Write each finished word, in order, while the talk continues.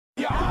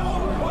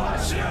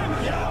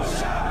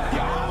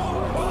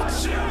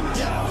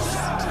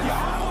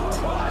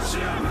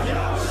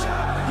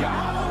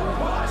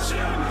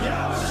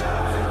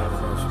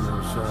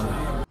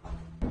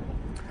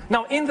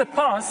Now, in the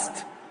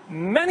past,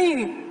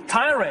 many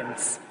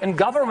tyrants and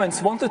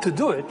governments wanted to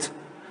do it,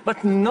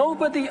 but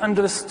nobody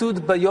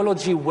understood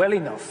biology well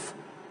enough.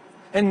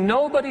 And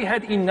nobody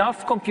had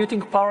enough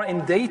computing power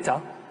and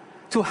data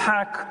to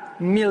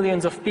hack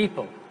millions of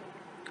people.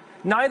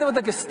 Neither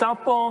the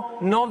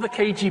Gestapo nor the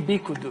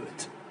KGB could do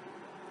it.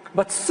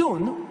 But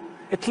soon,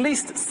 at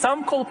least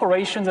some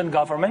corporations and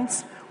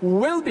governments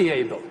will be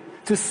able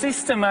to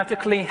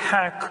systematically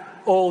hack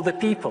all the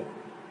people.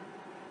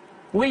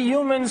 We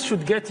humans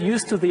should get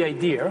used to the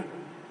idea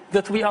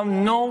that we are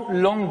no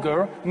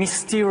longer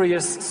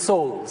mysterious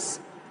souls.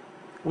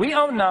 We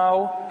are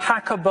now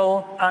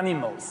hackable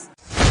animals.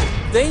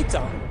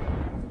 Data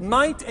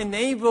might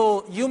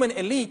enable human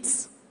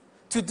elites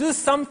to do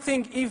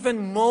something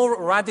even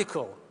more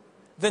radical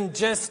than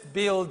just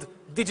build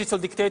digital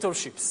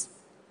dictatorships.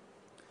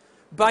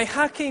 By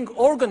hacking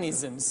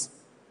organisms,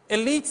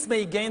 elites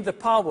may gain the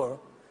power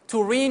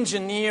to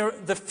re-engineer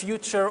the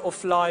future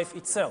of life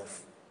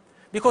itself.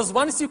 Because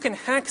once you can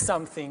hack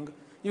something,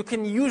 you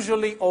can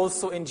usually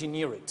also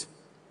engineer it.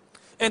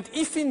 And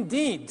if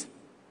indeed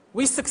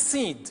we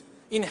succeed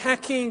in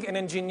hacking and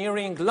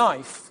engineering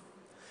life,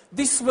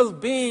 this will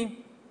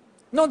be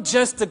not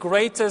just the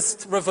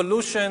greatest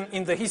revolution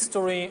in the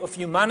history of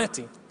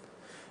humanity.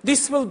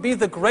 This will be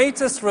the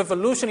greatest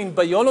revolution in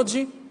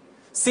biology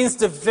since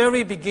the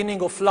very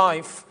beginning of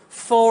life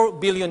 4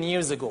 billion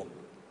years ago.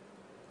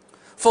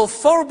 For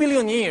 4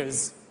 billion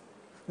years,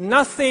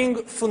 nothing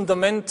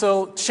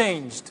fundamental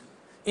changed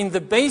in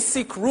the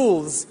basic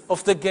rules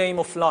of the game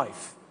of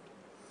life.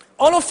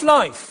 All of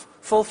life,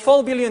 for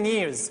 4 billion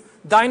years,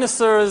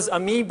 dinosaurs,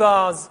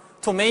 amoebas,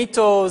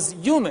 tomatoes,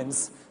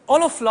 humans,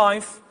 all of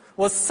life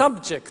was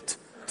subject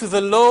to the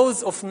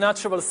laws of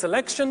natural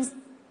selection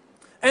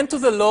and to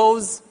the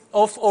laws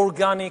of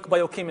organic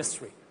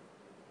biochemistry.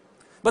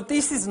 But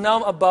this is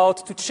now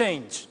about to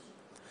change.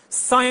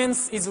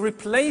 Science is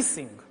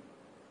replacing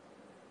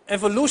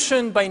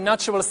evolution by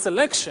natural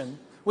selection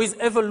with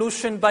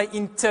evolution by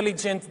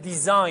intelligent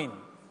design.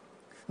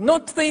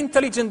 Not the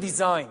intelligent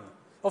design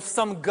of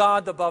some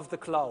god above the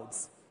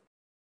clouds.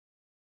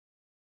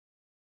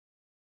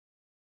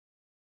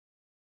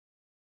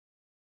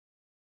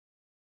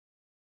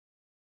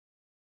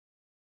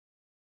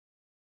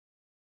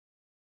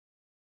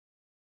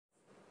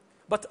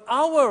 But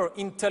our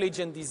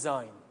intelligent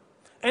design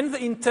and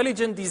the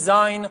intelligent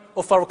design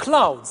of our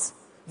clouds,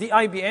 the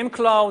IBM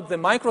cloud, the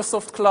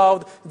Microsoft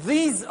cloud,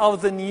 these are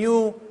the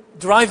new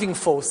driving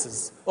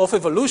forces of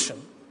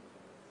evolution.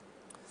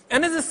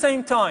 And at the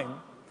same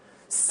time,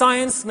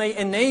 science may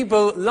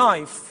enable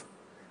life,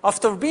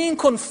 after being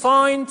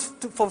confined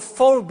for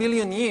 4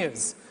 billion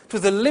years to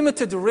the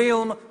limited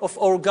realm of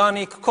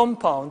organic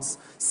compounds,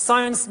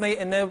 science may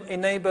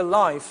enable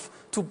life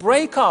to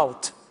break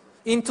out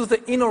into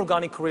the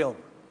inorganic realm.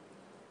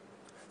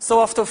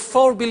 So after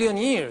 4 billion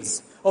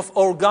years of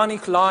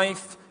organic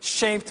life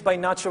shaped by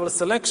natural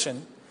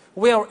selection,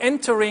 we are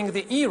entering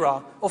the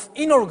era of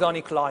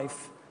inorganic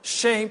life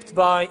shaped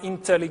by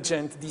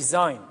intelligent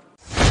design.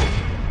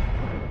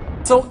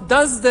 So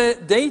does the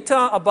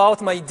data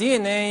about my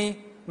DNA,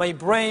 my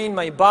brain,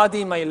 my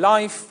body, my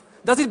life,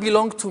 does it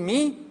belong to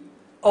me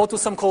or to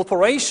some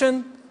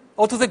corporation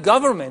or to the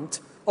government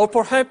or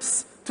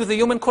perhaps to the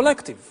human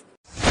collective?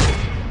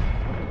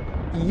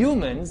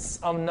 Humans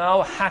are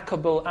now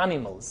hackable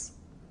animals.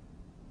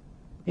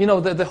 You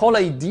know, the whole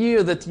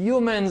idea that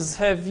humans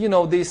have, you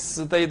know,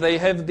 they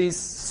have this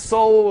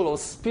soul or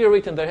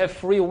spirit and they have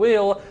free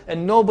will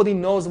and nobody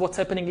knows what's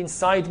happening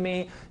inside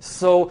me.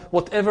 So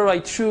whatever I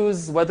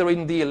choose, whether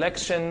in the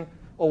election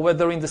or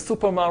whether in the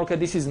supermarket,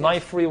 this is my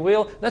free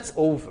will, that's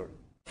over.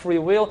 Free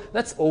will,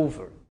 that's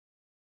over.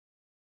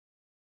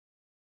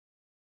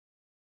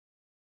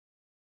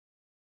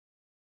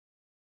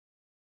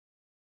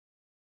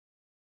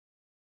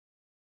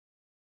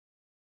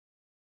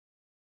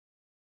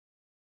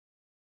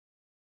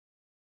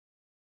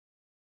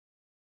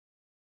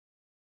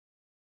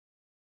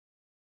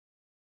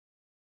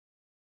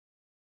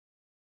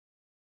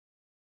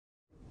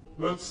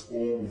 That's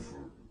over.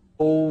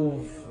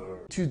 Over.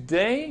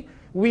 Today,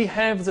 we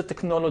have the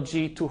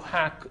technology to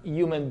hack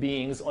human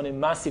beings on a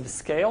massive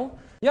scale.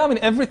 Yeah, I mean,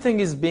 everything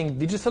is being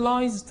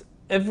digitalized.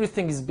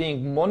 Everything is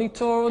being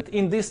monitored.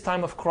 In this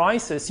time of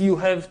crisis, you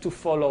have to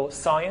follow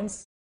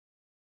science.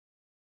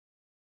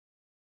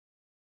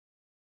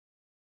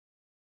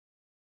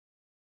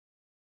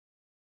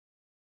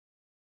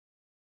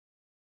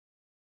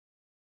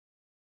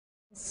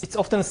 It's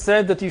often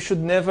said that you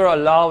should never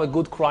allow a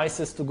good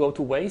crisis to go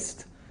to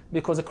waste,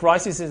 because a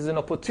crisis is an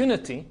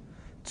opportunity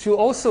to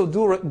also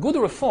do good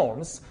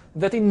reforms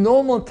that in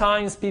normal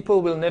times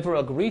people will never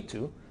agree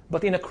to.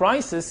 But in a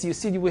crisis, you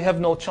see, we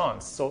have no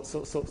chance.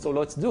 So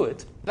let's do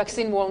it.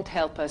 Vaccine won't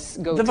help us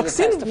go to the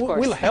test, of course. The vaccine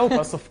will help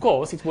us, of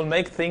course. It will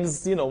make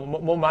things, you know,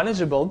 more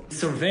manageable.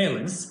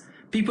 Surveillance.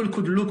 People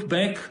could look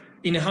back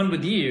in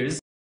 100 years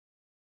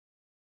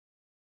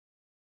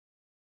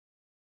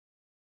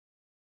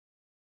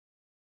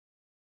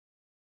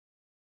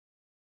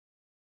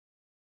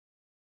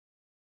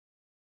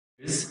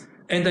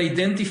and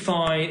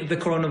identify the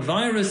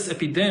coronavirus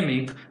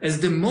epidemic as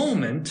the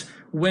moment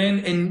when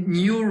a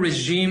new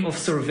regime of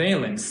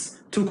surveillance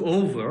took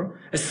over,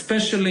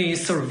 especially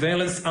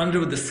surveillance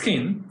under the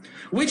skin,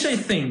 which I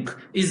think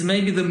is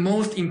maybe the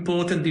most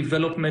important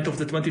development of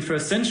the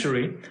 21st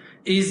century,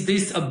 is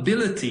this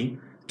ability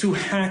to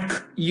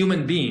hack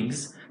human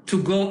beings,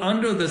 to go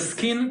under the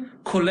skin,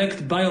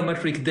 collect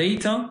biometric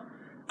data,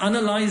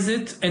 analyze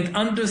it, and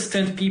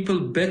understand people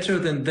better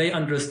than they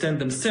understand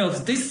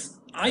themselves. This,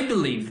 I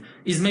believe,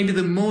 is maybe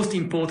the most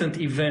important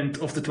event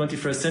of the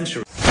 21st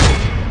century.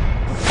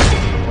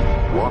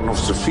 One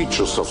of the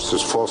features of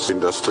this fourth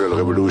industrial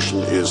revolution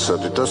is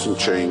that it doesn't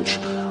change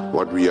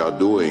what we are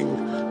doing,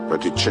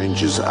 but it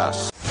changes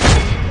us.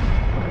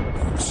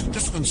 The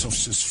difference of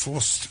this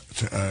fourth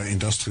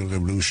industrial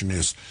revolution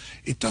is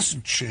it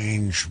doesn't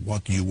change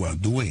what you are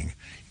doing,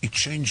 it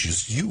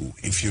changes you.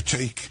 If you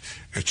take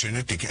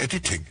genetic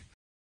editing,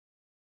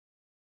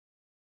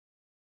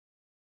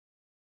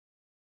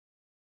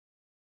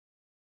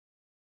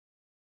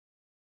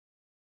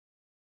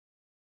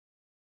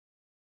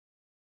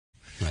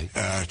 right.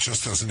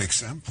 Just as an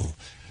example,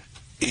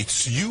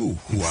 it's you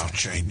who are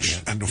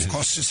changed, and of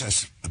course this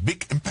has a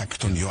big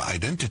impact on your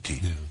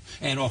identity.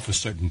 And offers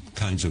certain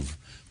kinds of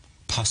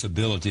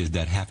possibilities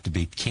that have to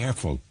be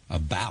careful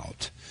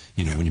about.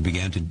 You know, when you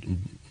began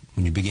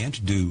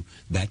to do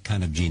that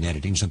kind of gene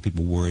editing, some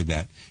people worry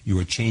that you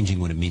are changing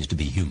what it means to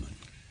be human.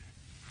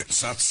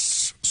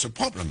 That's the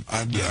problem.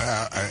 And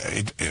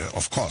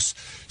of course,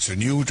 the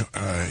new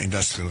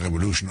industrial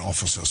revolution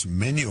offers us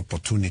many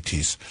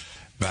opportunities,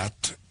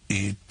 but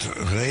it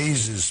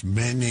raises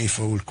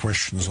manifold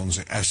questions on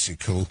the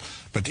ethical,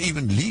 but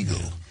even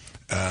legal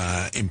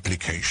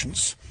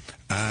implications.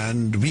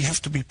 And we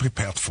have to be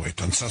prepared for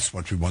it, and that's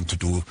what we want to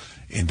do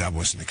in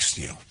Davos next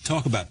year.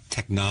 Talk about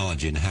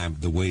technology and how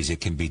the ways it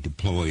can be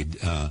deployed,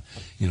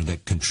 you know,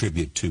 that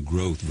contribute to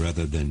growth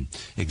rather than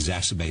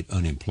exacerbate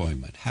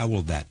unemployment. How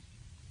will that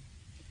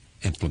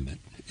implement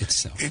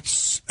itself?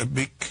 It's a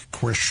big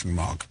question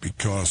mark,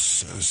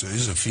 because there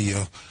is a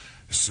fear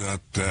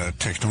that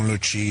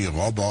technology,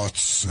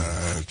 robots,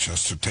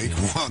 just to take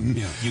one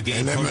you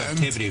gain element,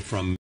 productivity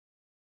from